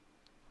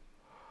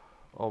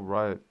All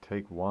right,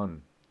 take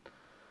one.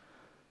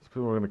 So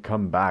people are gonna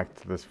come back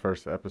to this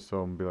first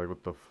episode and be like,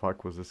 "What the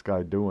fuck was this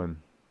guy doing?"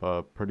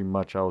 But pretty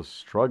much, I was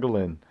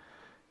struggling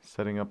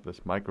setting up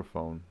this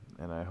microphone,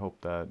 and I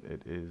hope that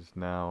it is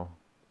now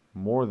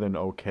more than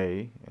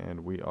okay,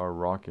 and we are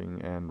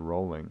rocking and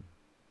rolling.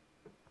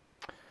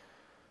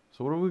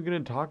 So, what are we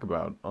gonna talk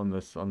about on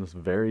this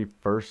very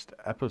first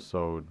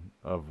episode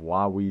of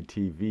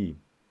WarwieTV?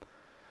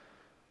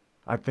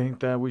 I think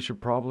that we should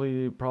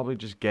probably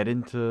just get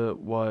into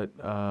what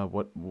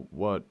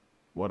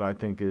I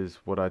think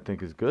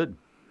is good,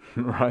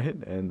 right?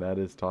 And that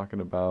is talking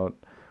about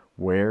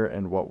where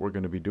and what we're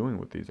going to be doing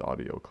with these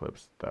audio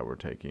clips that we're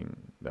taking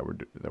that we're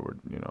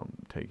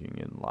taking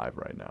in live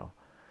right now.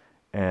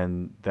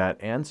 And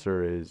that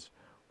answer is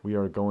we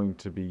are going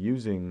to be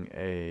using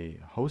a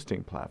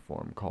hosting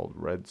platform called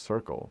Red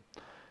Circle.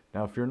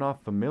 Now, if you're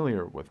not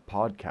familiar with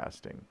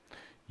podcasting,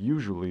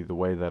 usually the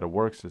way that it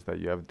works is that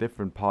you have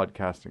different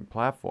podcasting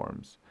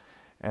platforms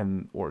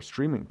and or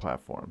streaming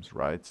platforms,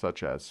 right?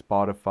 Such as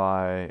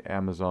Spotify,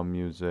 Amazon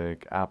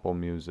Music, Apple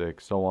Music,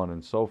 so on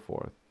and so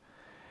forth.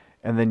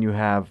 And then you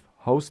have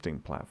hosting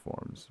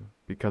platforms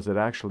because it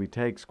actually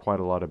takes quite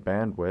a lot of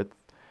bandwidth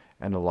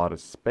and a lot of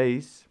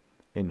space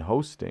in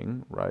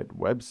hosting, right?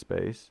 Web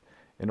space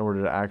in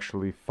order to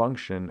actually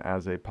function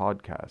as a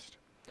podcast.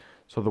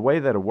 So the way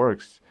that it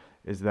works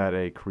is that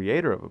a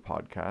creator of a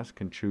podcast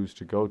can choose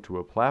to go to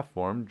a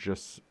platform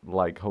just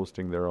like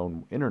hosting their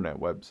own internet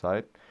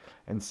website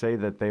and say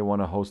that they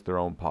want to host their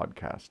own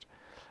podcast.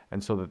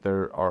 And so that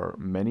there are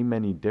many,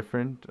 many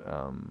different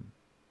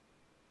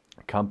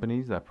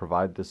companies that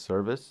provide this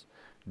service,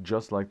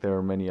 just like there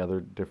are many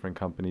other different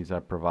companies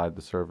that provide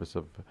the service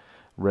of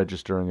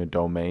registering a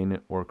domain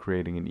or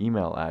creating an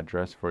email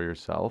address for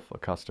yourself, a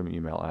custom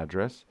email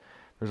address.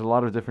 There's a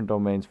lot of different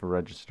domains for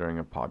registering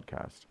a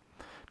podcast.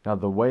 Now,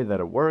 the way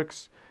that it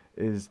works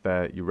is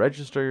that you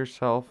register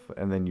yourself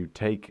and then you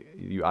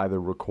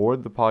either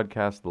record the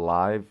podcast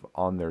live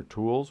on their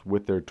tools,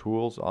 with their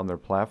tools on their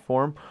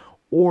platform,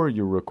 or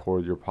you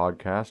record your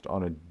podcast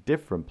on a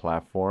different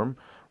platform,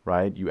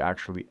 right? You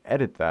actually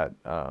edit that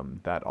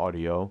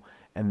audio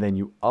and then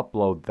you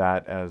upload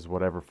that as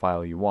whatever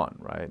file you want,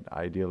 right?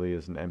 Ideally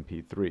as an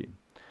MP3.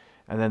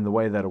 And then the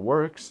way that it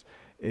works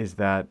is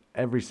that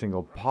every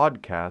single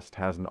podcast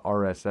has an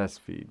RSS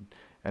feed.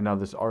 And now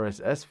this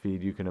RSS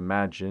feed, you can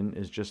imagine,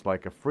 is just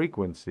like a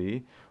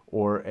frequency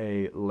or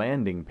a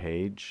landing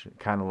page,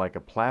 kind of like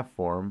a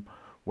platform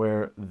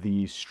where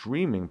the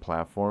streaming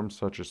platforms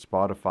such as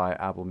Spotify,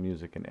 Apple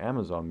Music, and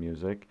Amazon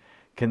Music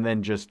can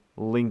then just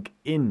link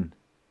in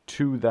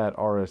to that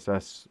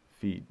RSS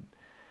feed.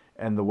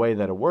 And the way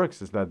that it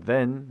works is that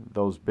then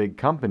those big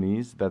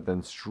companies that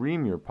then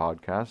stream your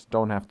podcast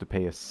don't have to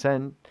pay a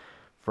cent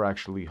for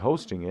actually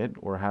hosting it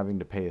or having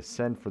to pay a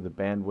cent for the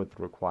bandwidth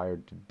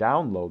required to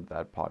download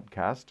that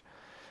podcast.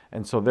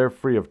 And so they're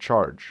free of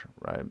charge,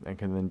 right? And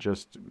can then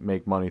just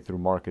make money through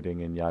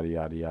marketing and yada,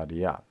 yada, yada,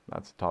 yada.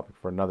 That's a topic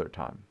for another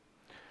time.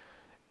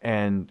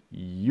 And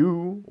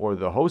you or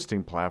the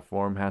hosting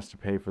platform has to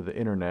pay for the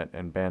internet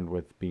and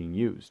bandwidth being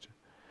used.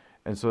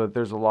 And so that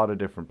there's a lot of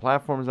different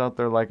platforms out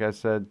there. Like I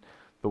said,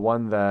 the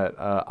one that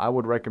I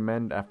would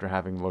recommend after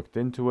having looked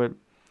into it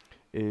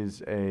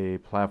is a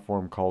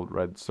platform called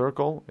Red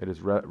Circle. It is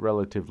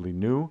relatively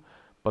new,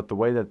 but the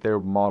way that their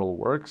model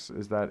works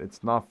is that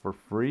it's not for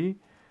free,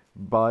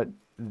 but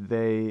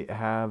they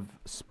have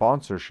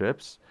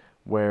sponsorships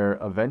where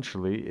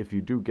eventually, if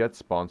you do get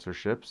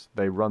sponsorships,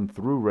 they run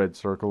through Red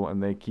Circle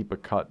and they keep a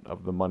cut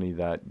of the money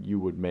that you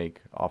would make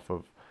off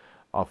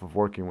of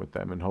working with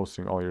them and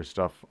hosting all your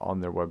stuff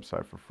on their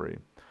website for free.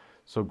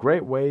 So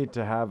great way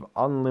to have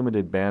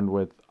unlimited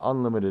bandwidth,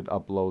 unlimited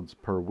uploads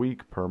per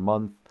week, per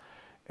month,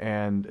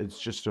 and it's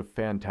just a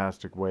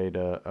fantastic way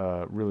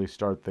to really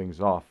start things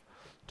off.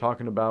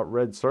 Talking about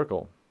Red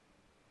Circle.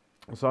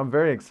 So I'm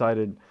very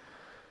excited,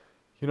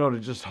 to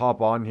just hop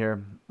on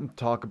here,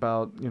 talk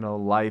about,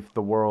 life,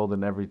 the world,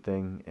 and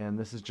everything. And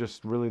this is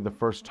just really the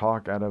first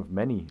talk out of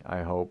many,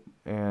 I hope.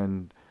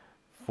 And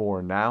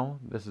for now,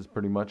 this is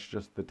pretty much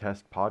just the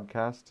test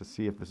podcast to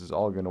see if this is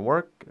all going to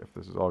work, if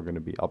this is all going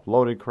to be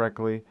uploaded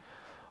correctly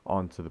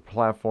onto the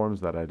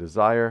platforms that I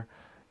desire.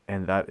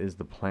 And that is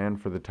the plan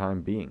for the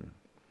time being.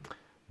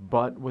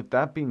 But with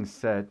that being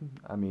said,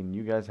 I mean,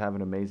 you guys have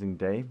an amazing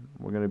day.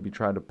 We're going to be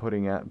trying to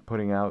putting out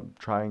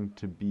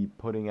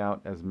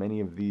as many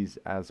of these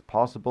as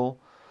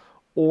possible,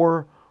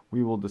 or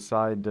we will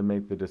decide to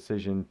make the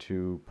decision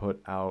to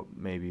put out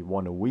maybe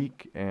one a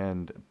week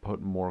and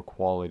put more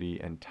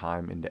quality and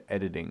time into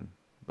editing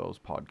those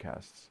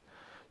podcasts.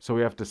 So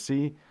we have to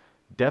see.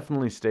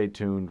 Definitely stay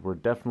tuned. We're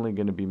definitely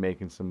going to be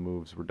making some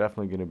moves. We're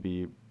definitely going to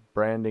be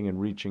branding and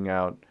reaching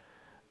out.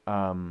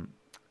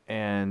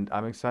 And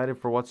I'm excited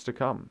for what's to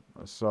come.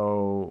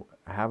 So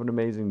have an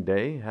amazing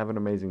day, have an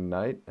amazing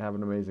night, have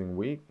an amazing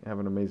week, have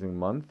an amazing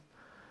month.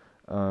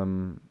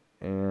 And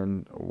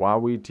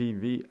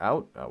WarwieTV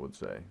out, I would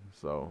say.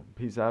 So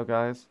peace out,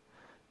 guys.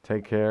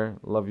 Take care.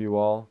 Love you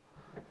all.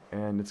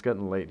 And it's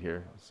getting late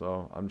here,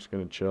 so I'm just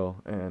going to chill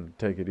and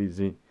take it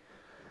easy.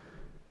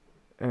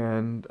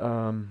 And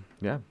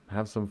yeah,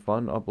 have some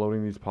fun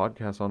uploading these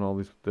podcasts on all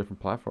these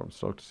different platforms.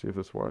 Stoked to see if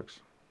this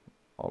works.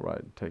 All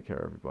right, take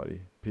care,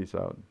 everybody. Peace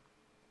out.